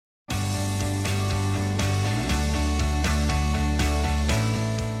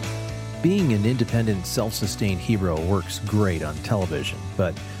Being an independent, self-sustained hero works great on television,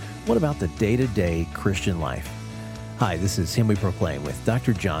 but what about the day-to-day Christian life? Hi, this is Him We Proclaim with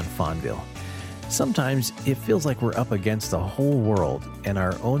Dr. John Fonville. Sometimes it feels like we're up against the whole world and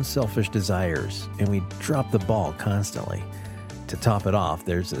our own selfish desires, and we drop the ball constantly. To top it off,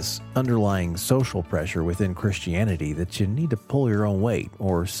 there's this underlying social pressure within Christianity that you need to pull your own weight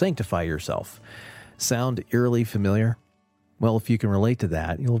or sanctify yourself. Sound eerily familiar? Well, if you can relate to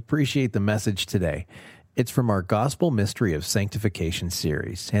that, you'll appreciate the message today. It's from our Gospel Mystery of Sanctification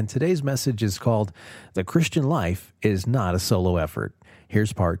series, and today's message is called The Christian Life is Not a Solo Effort.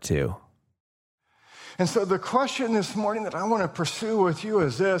 Here's part 2. And so the question this morning that I want to pursue with you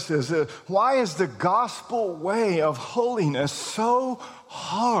is this, why is the gospel way of holiness so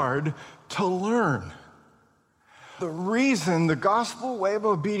hard to learn? The reason the gospel way of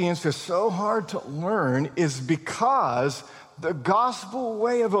obedience is so hard to learn is because the gospel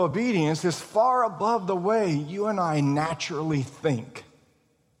way of obedience is far above the way you and I naturally think.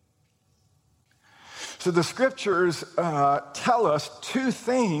 So the scriptures tell us two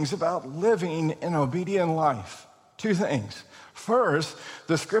things about living an obedient life. Two things. First,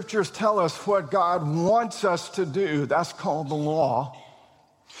 the scriptures tell us what God wants us to do. That's called the law.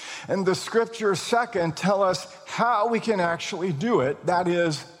 And the scriptures, second, tell us how we can actually do it. That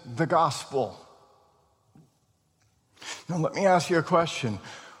is the gospel. Now, let me ask you a question.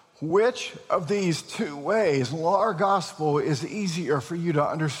 Which of these two ways, law or gospel, is easier for you to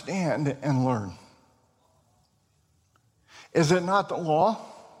understand and learn? Is it not the law?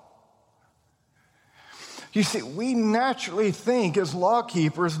 You see, we naturally think as law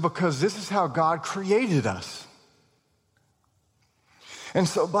keepers because this is how God created us. And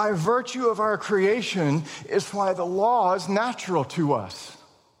so by virtue of our creation is why the law is natural to us.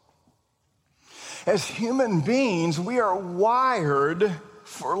 As human beings, we are wired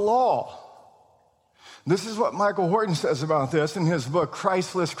for law. This is what Michael Horton says about this in his book,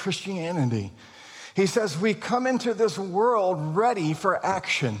 Christless Christianity. He says, we come into this world ready for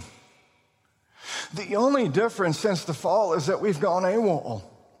action. The only difference since the fall is that we've gone AWOL,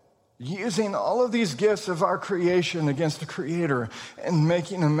 using all of these gifts of our creation against the Creator and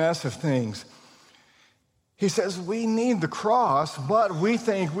making a mess of things. He says we need the cross, but we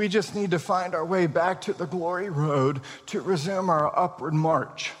think we just need to find our way back to the glory road to resume our upward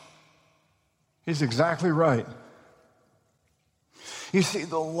march. He's exactly right. You see,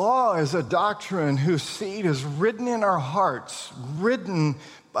 the law is a doctrine whose seed is written in our hearts, written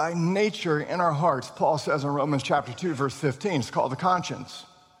by nature in our hearts. Paul says in Romans chapter 2, verse 15, it's called the conscience.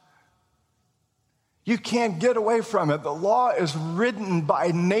 You can't get away from it. The law is written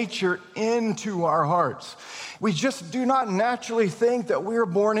by nature into our hearts. We just do not naturally think that we are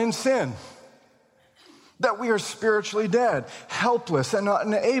born in sin, that we are spiritually dead, helpless, and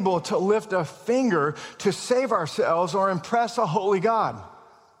unable to lift a finger to save ourselves or impress a holy God.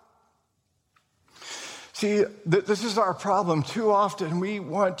 See, this is our problem. Too often we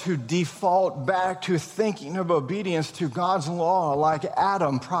want to default back to thinking of obedience to God's law like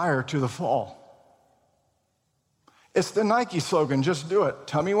Adam prior to the fall. It's the Nike slogan, just do it.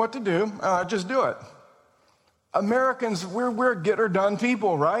 Tell me what to do, just do it. Americans, we're get her done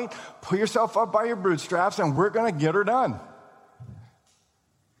people, right? Pull yourself up by your bootstraps and we're going to get her done.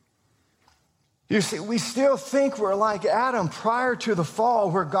 You see, we still think we're like Adam prior to the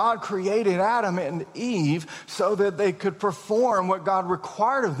fall, where God created Adam and Eve so that they could perform what God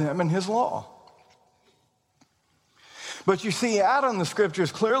required of them in his law. But you see, Adam, the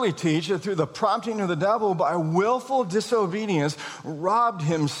scriptures clearly teach that through the prompting of the devil by willful disobedience, robbed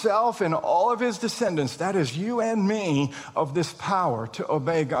himself and all of his descendants, that is you and me, of this power to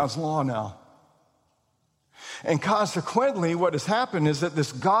obey God's law now. And consequently, what has happened is that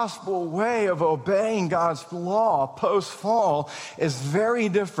this gospel way of obeying God's law post-fall is very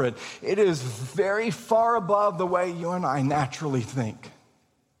different. It is very far above the way you and I naturally think.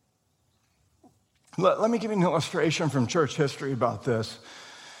 Let me give you an illustration from church history about this.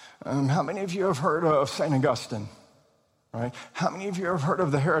 How many of you have heard of St. Augustine? Right? How many of you have heard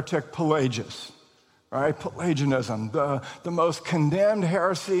of the heretic Pelagius? Right? Pelagianism. The most condemned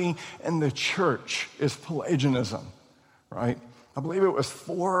heresy in the church is Pelagianism. Right? I believe it was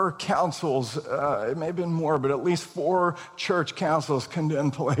 4 councils, it may have been more, but at least 4 church councils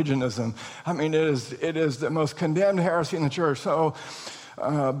condemned Pelagianism. I mean, it is the most condemned heresy in the church. So,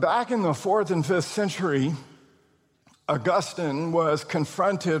 back in the 4th and 5th century, Augustine was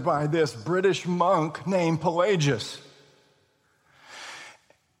confronted by this British monk named Pelagius.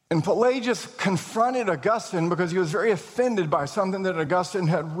 And Pelagius confronted Augustine because he was very offended by something that Augustine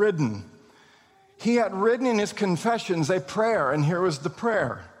had written. He had written in his Confessions a prayer, and here was the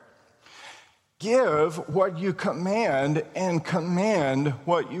prayer. give what you command and command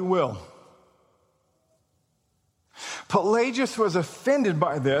what you will. Pelagius was offended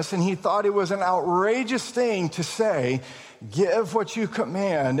by this, and he thought it was an outrageous thing to say, give what you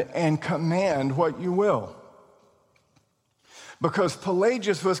command and command what you will. Because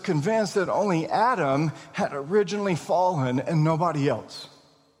Pelagius was convinced that only Adam had originally fallen and nobody else.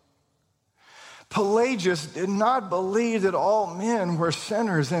 Pelagius did not believe that all men were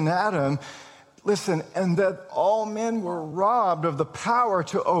sinners in Adam, and that all men were robbed of the power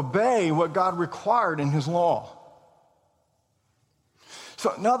to obey what God required in his law.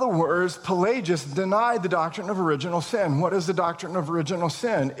 So in other words, Pelagius denied the doctrine of original sin. What is the doctrine of original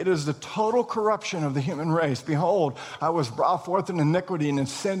sin? It is the total corruption of the human race. Behold, I was brought forth in iniquity, and in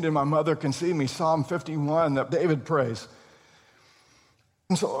sin did my mother conceive me. Psalm 51 that David prays.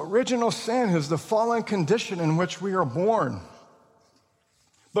 And so original sin is the fallen condition in which we are born.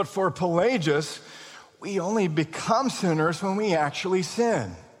 But for Pelagius, we only become sinners when we actually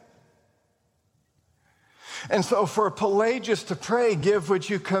sin. And so for Pelagius to pray, give what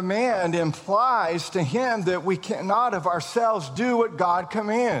you command, implies to him that we cannot of ourselves do what God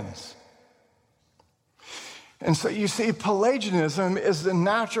commands. And so you see, Pelagianism is the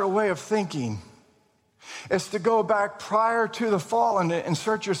natural way of thinking. It's to go back prior to the fall and to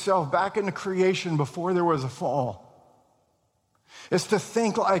insert yourself back into creation before there was a fall. It's to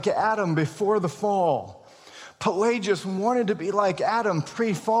think like Adam before the fall. Pelagius wanted to be like Adam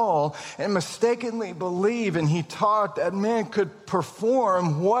pre-fall and mistakenly believed, and he taught that men could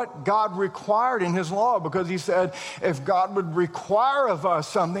perform what God required in his law, because he said, if God would require of us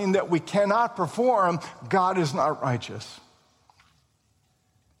something that we cannot perform, God is not righteous.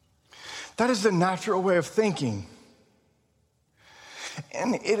 That is the natural way of thinking.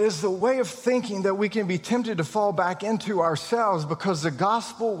 And it is the way of thinking that we can be tempted to fall back into ourselves, because the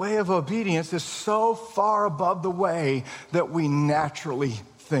gospel way of obedience is so far above the way that we naturally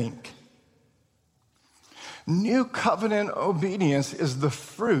think. New covenant obedience is the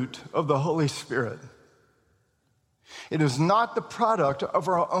fruit of the Holy Spirit. It is not the product of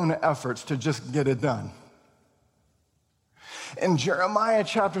our own efforts to just get it done. In Jeremiah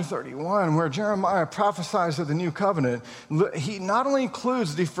chapter 31, where Jeremiah prophesies of the new covenant, he not only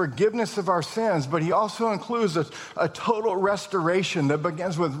includes the forgiveness of our sins, but he also includes a total restoration that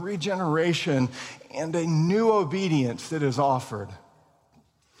begins with regeneration and a new obedience that is offered.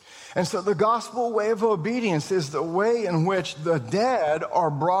 And so the gospel way of obedience is the way in which the dead are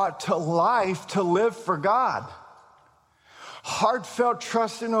brought to life to live for God. Heartfelt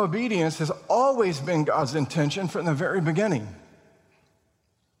trust and obedience has always been God's intention from the very beginning.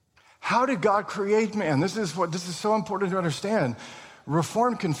 How did God create man? This is so important to understand.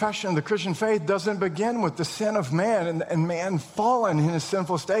 Reformed confession of the Christian faith doesn't begin with the sin of man and man fallen in his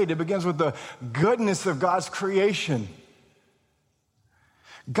sinful state. It begins with the goodness of God's creation.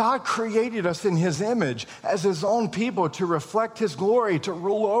 God created us in his image as his own people to reflect his glory, to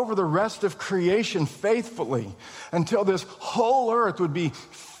rule over the rest of creation faithfully until this whole earth would be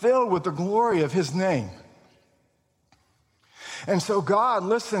filled with the glory of his name. And so God,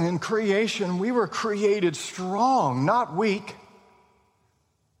 listen, in creation, we were created strong, not weak.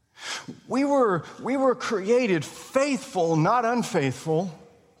 We were created faithful, not unfaithful.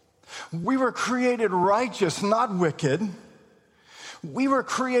 We were created righteous, not wicked. We were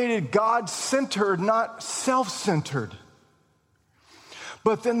created God-centered, not self-centered.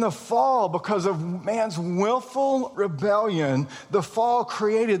 But then the fall, because of man's willful rebellion, the fall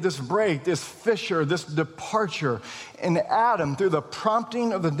created this break, this fissure, this departure. In Adam, through the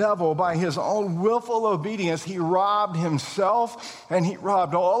prompting of the devil by his own willful obedience, he robbed himself and he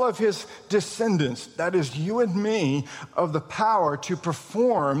robbed all of his descendants, that is you and me, of the power to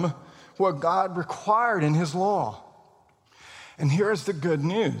perform what God required in his law. And here's the good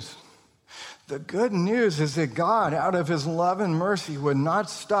news. The good news is that God, out of his love and mercy, would not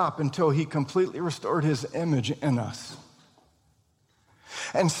stop until he completely restored his image in us.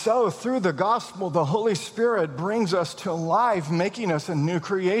 And so through the gospel, the Holy Spirit brings us to life, making us a new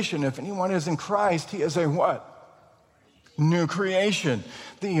creation. If anyone is in Christ, he is a what? New creation.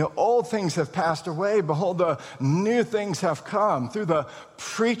 The old things have passed away. Behold, the new things have come. Through the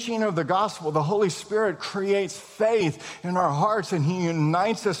preaching of the gospel, the Holy Spirit creates faith in our hearts and he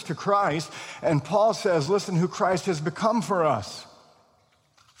unites us to Christ. And Paul says, listen, who Christ has become for us.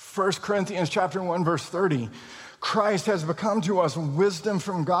 1 Corinthians chapter 1, verse 30. Christ has become to us wisdom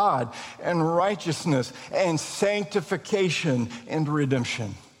from God and righteousness and sanctification and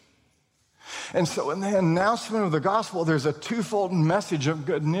redemption. And so in the announcement of the gospel, there's a twofold message of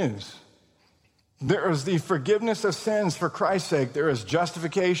good news. There is the forgiveness of sins for Christ's sake. There is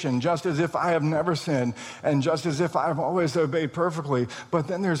justification, just as if I have never sinned and just as if I've always obeyed perfectly. But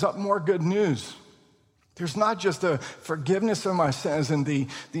then there's more good news. There's not just a forgiveness of my sins and the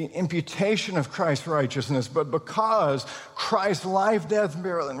imputation of Christ's righteousness, but because Christ's life, death,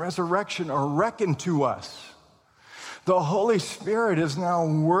 burial, and resurrection are reckoned to us, the Holy Spirit is now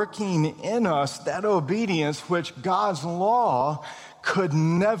working in us that obedience which God's law could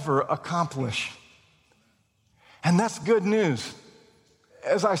never accomplish. And that's good news.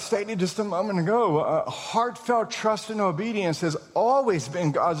 As I stated just a moment ago, heartfelt trust and obedience has always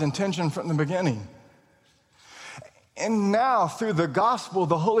been God's intention from the beginning. And now, through the gospel,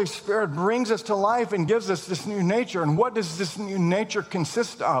 the Holy Spirit brings us to life and gives us this new nature. And what does this new nature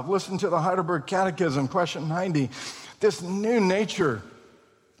consist of? Listen to the Heidelberg Catechism, question 90. This new nature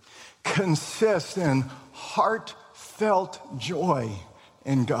consists in heartfelt joy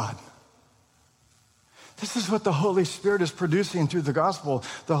in God. This is what the Holy Spirit is producing through the gospel.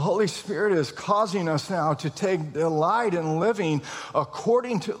 The Holy Spirit is causing us now to take delight in living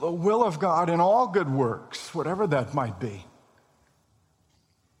according to the will of God in all good works, whatever that might be.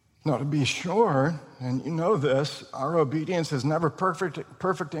 Now, to be sure, and you know this, our obedience is never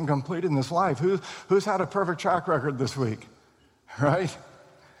perfect and complete in this life. Who's had a perfect track record this week, right?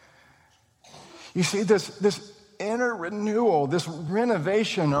 You see, this inner renewal, this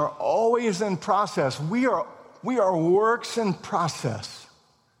renovation are always in process. We are works in process.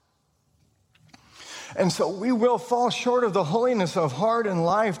 And so we will fall short of the holiness of heart and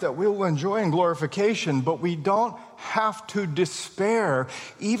life that we will enjoy in glorification, but we don't have to despair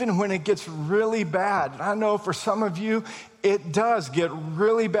even when it gets really bad. And I know for some of you, it does get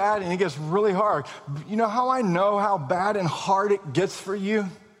really bad and it gets really hard. You know how I know how bad and hard it gets for you?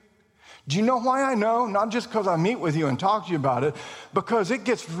 Do you know why I know? Not just because I meet with you and talk to you about it, because it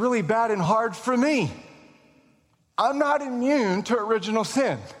gets really bad and hard for me. I'm not immune to original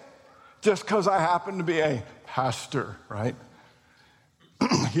sin just because I happen to be a pastor, right?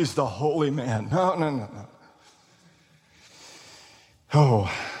 He's the holy man. No.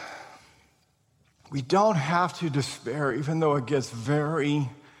 Oh, we don't have to despair even though it gets very,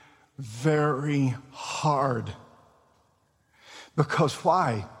 very hard. Because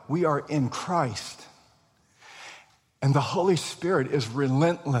why? We are in Christ. And the Holy Spirit is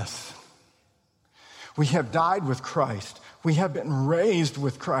relentless. We have died with Christ. We have been raised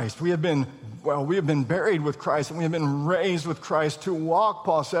with Christ. We have been buried with Christ, and we have been raised with Christ to walk,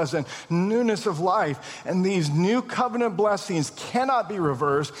 Paul says, in newness of life. And these new covenant blessings cannot be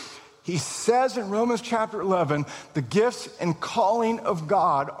reversed. He says in Romans chapter 11, the gifts and calling of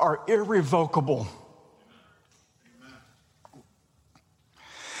God are irrevocable.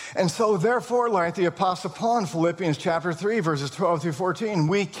 And so, therefore, like the Apostle Paul in Philippians chapter 3, verses 12 through 14,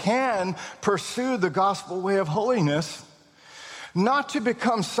 we can pursue the gospel way of holiness, not to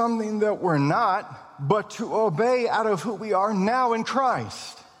become something that we're not, but to obey out of who we are now in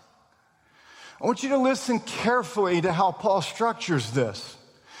Christ. I want you to listen carefully to how Paul structures this.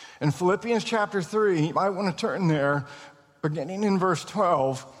 In Philippians chapter 3, you might want to turn there, beginning in verse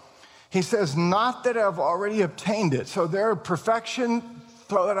 12, he says, not that I've already obtained it. So there, perfection,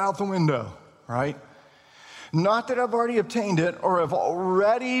 throw that out the window, right? Not that I've already obtained it or have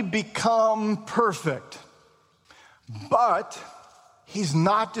already become perfect. But he's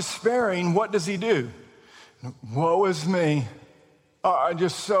not despairing. What does he do? Woe is me. I'm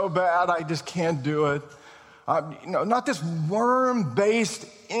just so bad, I just can't do it. Not this worm-based,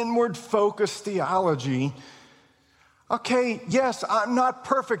 inward-focused theology. Okay, yes, I'm not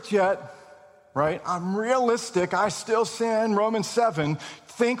perfect yet, right? I'm realistic. I still sin. Romans 7.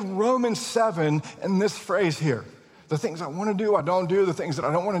 Think Romans 7 in this phrase here. The things I want to do, I don't do. The things that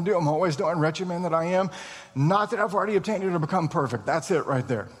I don't want to do, I'm always doing. Wretched man that I am. Not that I've already obtained it or become perfect. That's it right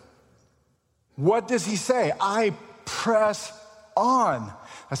there. What does he say? I press on.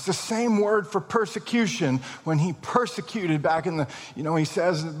 That's the same word for persecution when he persecuted back in the, he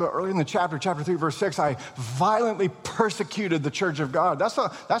says early in the chapter 3, verse 6, I violently persecuted the church of God.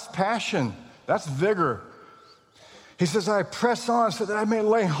 That's passion. That's vigor. He says, I press on so that I may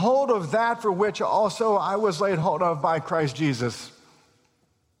lay hold of that for which also I was laid hold of by Christ Jesus.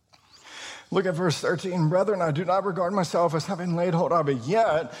 Look at verse 13. Brethren, I do not regard myself as having laid hold of it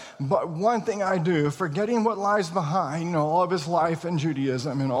yet, but one thing I do, forgetting what lies behind, all of his life in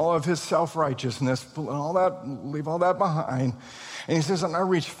Judaism and all of his self-righteousness, and all that, leave all that behind. And he says, and I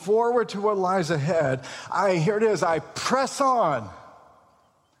reach forward to what lies ahead. Here it is, I press on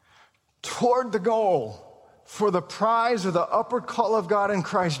toward the goal for the prize of the upward call of God in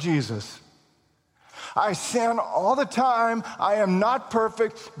Christ Jesus. I sin all the time. I am not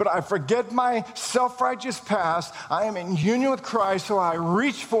perfect, but I forget my self-righteous past. I am in union with Christ, so I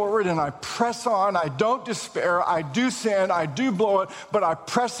reach forward and I press on. I don't despair. I do sin. I do blow it, but I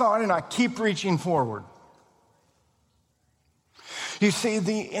press on and I keep reaching forward. You see,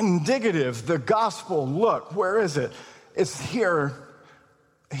 the indicative, the gospel, look, where is it? It's here.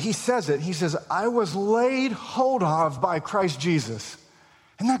 He says it. He says, I was laid hold of by Christ Jesus.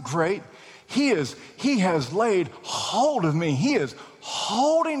 Isn't that great? He has laid hold of me. He is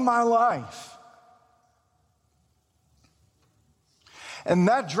holding my life. And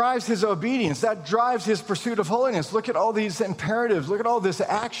that drives his obedience. That drives his pursuit of holiness. Look at all these imperatives. Look at all this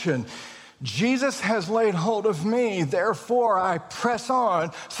action. Jesus has laid hold of me. Therefore, I press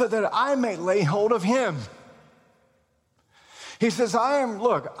on so that I may lay hold of him. He says, I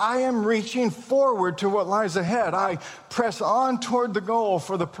am reaching forward to what lies ahead. I press on toward the goal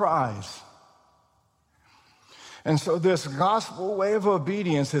for the prize. And so this gospel way of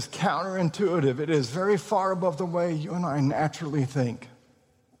obedience is counterintuitive. It is very far above the way you and I naturally think.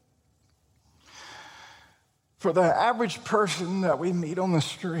 For the average person that we meet on the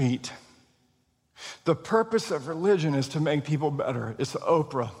street, the purpose of religion is to make people better. It's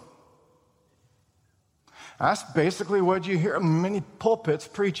Oprah. That's basically what you hear in many pulpits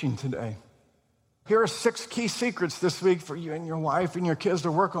preaching today. Here are 6 key secrets this week for you and your wife and your kids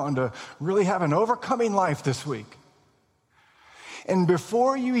to work on to really have an overcoming life this week. And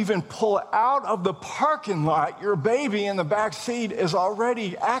before you even pull out of the parking lot, your baby in the back seat is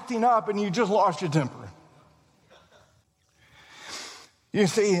already acting up and you just lost your temper. You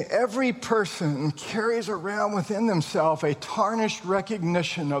see, every person carries around within themselves a tarnished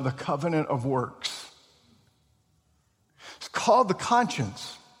recognition of the covenant of works. It's called the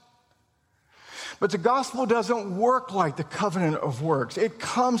conscience. But the gospel doesn't work like the covenant of works. It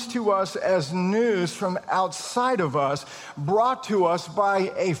comes to us as news from outside of us, brought to us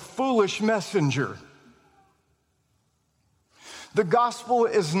by a foolish messenger. The gospel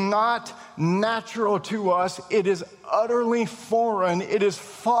is not natural to us. It is utterly foreign. It is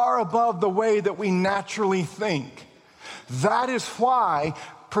far above the way that we naturally think. That is why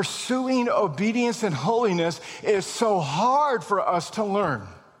pursuing obedience and holiness is so hard for us to learn.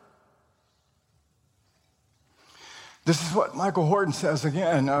 This is what Michael Horton says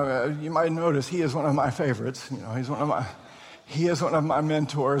again. You might notice he is one of my favorites. He is one of my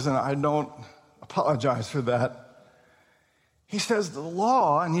mentors, and I don't apologize for that. He says the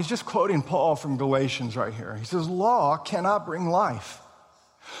law, and he's just quoting Paul from Galatians right here. He says, law cannot bring life.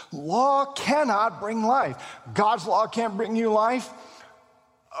 Law cannot bring life. God's law can't bring you life.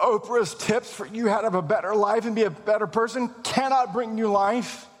 Oprah's tips for you how to have a better life and be a better person cannot bring you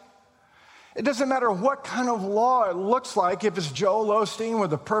life. It doesn't matter what kind of law it looks like, if it's Joel Osteen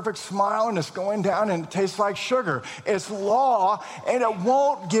with a perfect smile and it's going down and it tastes like sugar. It's law and it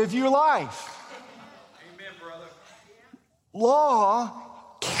won't give you life. Amen, brother. Law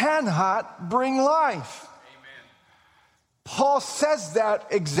cannot bring life. Amen. Paul says that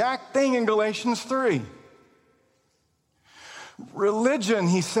exact thing in Galatians 3. Religion,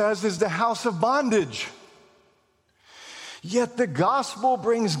 he says, is the house of bondage. Yet the gospel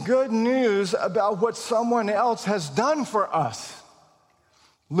brings good news about what someone else has done for us.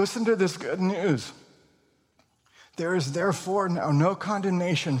 Listen to this good news. There is therefore now no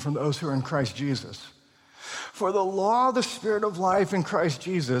condemnation for those who are in Christ Jesus. For the law of the Spirit of life in Christ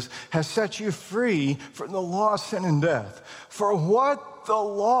Jesus has set you free from the law of sin and death. For what the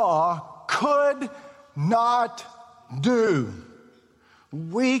law could not do,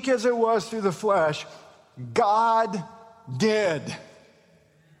 weak as it was through the flesh, God did.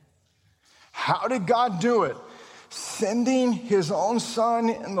 How did God do it? Sending his own son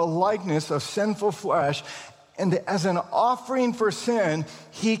in the likeness of sinful flesh, and as an offering for sin,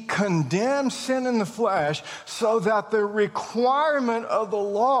 he condemned sin in the flesh so that the requirement of the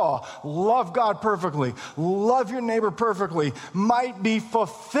law, love God perfectly, love your neighbor perfectly, might be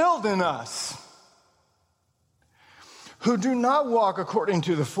fulfilled in us, who do not walk according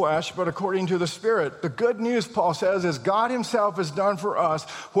to the flesh, but according to the Spirit. The good news, Paul says, is God himself has done for us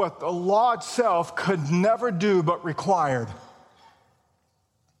what the law itself could never do but required.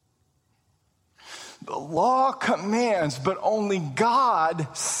 The law commands, but only God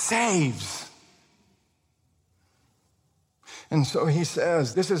saves. And so he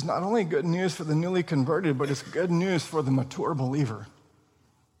says, this is not only good news for the newly converted, but it's good news for the mature believer.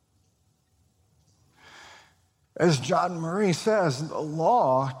 As John Murray says, the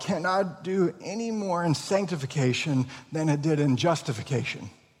law cannot do any more in sanctification than it did in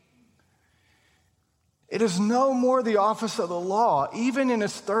justification. It is no more the office of the law, even in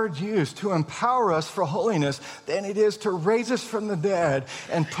its third use, to empower us for holiness than it is to raise us from the dead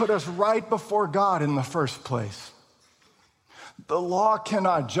and put us right before God in the first place. The law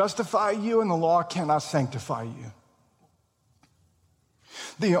cannot justify you, and the law cannot sanctify you.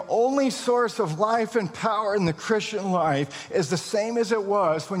 The only source of life and power in the Christian life is the same as it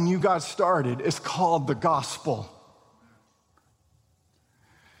was when you got started. It's called the gospel.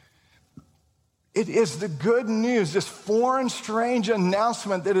 It is the good news, this foreign, strange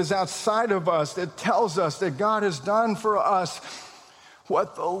announcement that is outside of us that tells us that God has done for us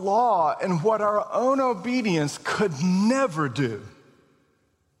what the law and what our own obedience could never do.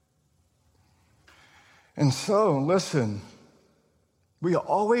 And so, listen, we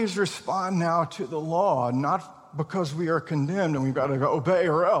always respond now to the law, not because we are condemned and we've got to obey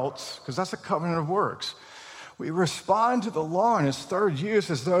or else, because that's a covenant of works. We respond to the law in its third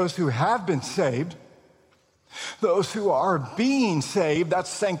use as those who have been saved, those who are being saved, that's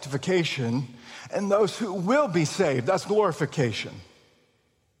sanctification, and those who will be saved, that's glorification.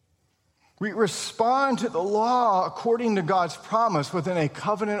 We respond to the law according to God's promise within a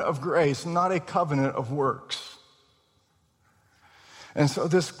covenant of grace, not a covenant of works. And so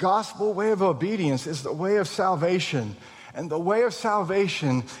this gospel way of obedience is the way of salvation. And the way of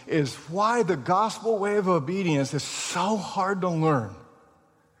salvation is why the gospel way of obedience is so hard to learn.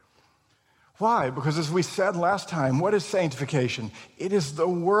 Why? Because as we said last time, what is sanctification? It is the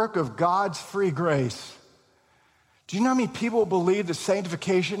work of God's free grace. Do you know how many people believe that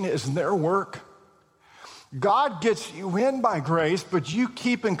sanctification is their work? God gets you in by grace, but you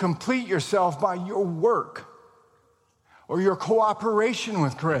keep and complete yourself by your work or your cooperation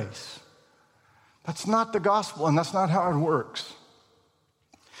with grace. That's not the gospel, and that's not how it works.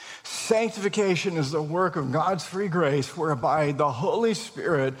 Sanctification is the work of God's free grace, whereby the Holy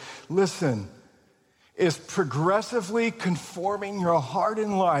Spirit, listen, is progressively conforming your heart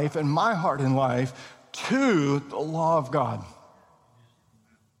and life and my heart and life to the law of God.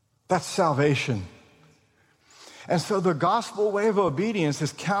 That's salvation. And so the gospel way of obedience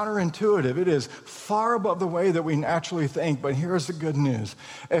is counterintuitive. It is far above the way that we naturally think, but here's the good news.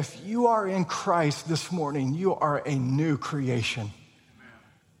 If you are in Christ this morning, you are a new creation.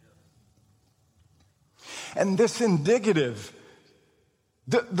 And this indicative,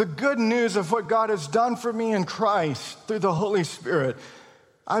 the good news of what God has done for me in Christ through the Holy Spirit,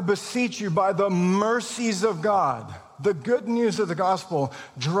 I beseech you by the mercies of God. The good news of the gospel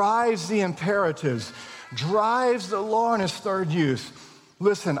drives the imperatives, drives the law in its third use.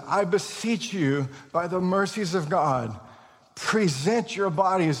 Listen, I beseech you by the mercies of God, present your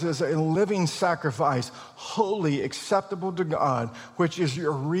bodies as a living sacrifice, holy, acceptable to God, which is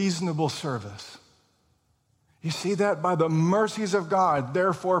your reasonable service. You see that? By the mercies of God,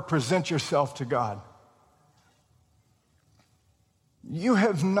 therefore present yourself to God. You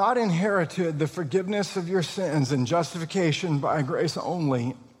have not inherited the forgiveness of your sins and justification by grace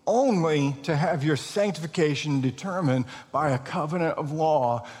only to have your sanctification determined by a covenant of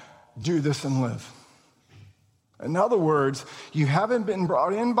law. Do this and live. In other words, you haven't been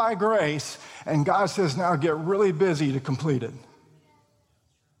brought in by grace, and God says, now get really busy to complete it.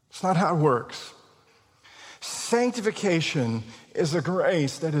 It's not how it works. Sanctification is a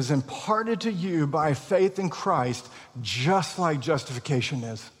grace that is imparted to you by faith in Christ, just like justification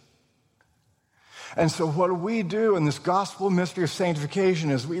is. And so what we do in this gospel mystery of sanctification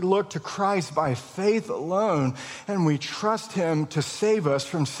is we look to Christ by faith alone, and we trust him to save us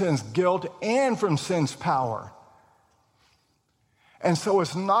from sin's guilt and from sin's power. And so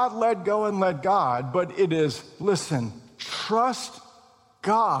it's not let go and let God, but it is, listen, trust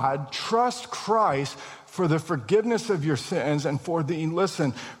God, trust Christ for the forgiveness of your sins and for the,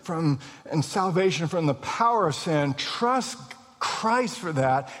 and salvation from the power of sin. Trust Christ for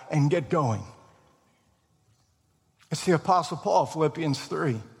that and get going. It's the Apostle Paul, Philippians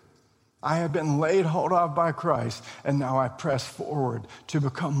 3. I have been laid hold of by Christ, and now I press forward to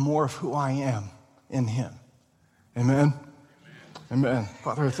become more of who I am in him. Amen? Amen.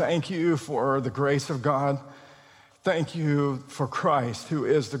 Father, thank you for the grace of God. Thank you for Christ, who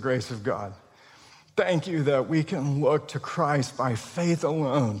is the grace of God. Thank you that we can look to Christ by faith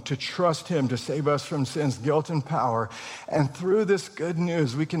alone, to trust him to save us from sin's guilt and power. And through this good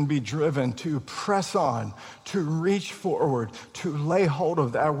news, we can be driven to press on, to reach forward, to lay hold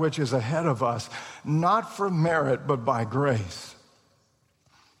of that which is ahead of us, not for merit, but by grace.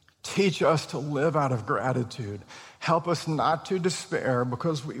 Teach us to live out of gratitude. Help us not to despair,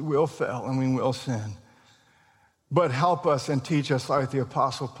 because we will fail and we will sin. but help us and teach us, like the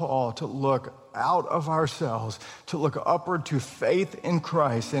Apostle Paul, to look out of ourselves, to look upward to faith in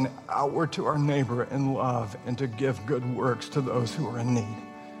Christ and outward to our neighbor in love, and to give good works to those who are in need.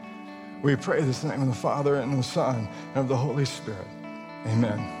 We pray this in the name of the Father, and of the Son, and of the Holy Spirit.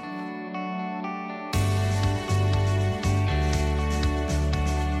 Amen.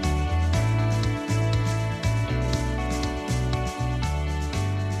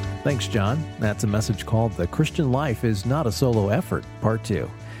 Thanks, John. That's a message called The Christian Life is Not a Solo Effort, Part 2.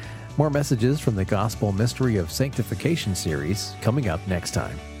 More messages from the Gospel Mystery of Sanctification series coming up next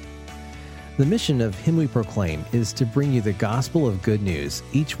time. The mission of Him We Proclaim is to bring you the gospel of good news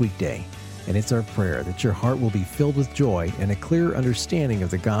each weekday, and it's our prayer that your heart will be filled with joy and a clear understanding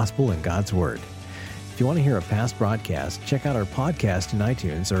of the gospel and God's Word. If you want to hear a past broadcast, check out our podcast in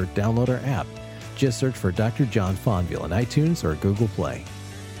iTunes or download our app. Just search for Dr. John Fonville in iTunes or Google Play.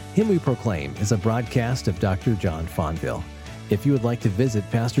 Him We Proclaim is a broadcast of Dr. John Fonville. If you would like to visit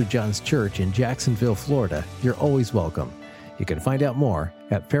Pastor John's church in Jacksonville, Florida, you're always welcome. You can find out more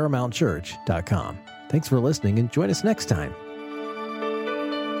at ParamountChurch.com. Thanks for listening and join us next time.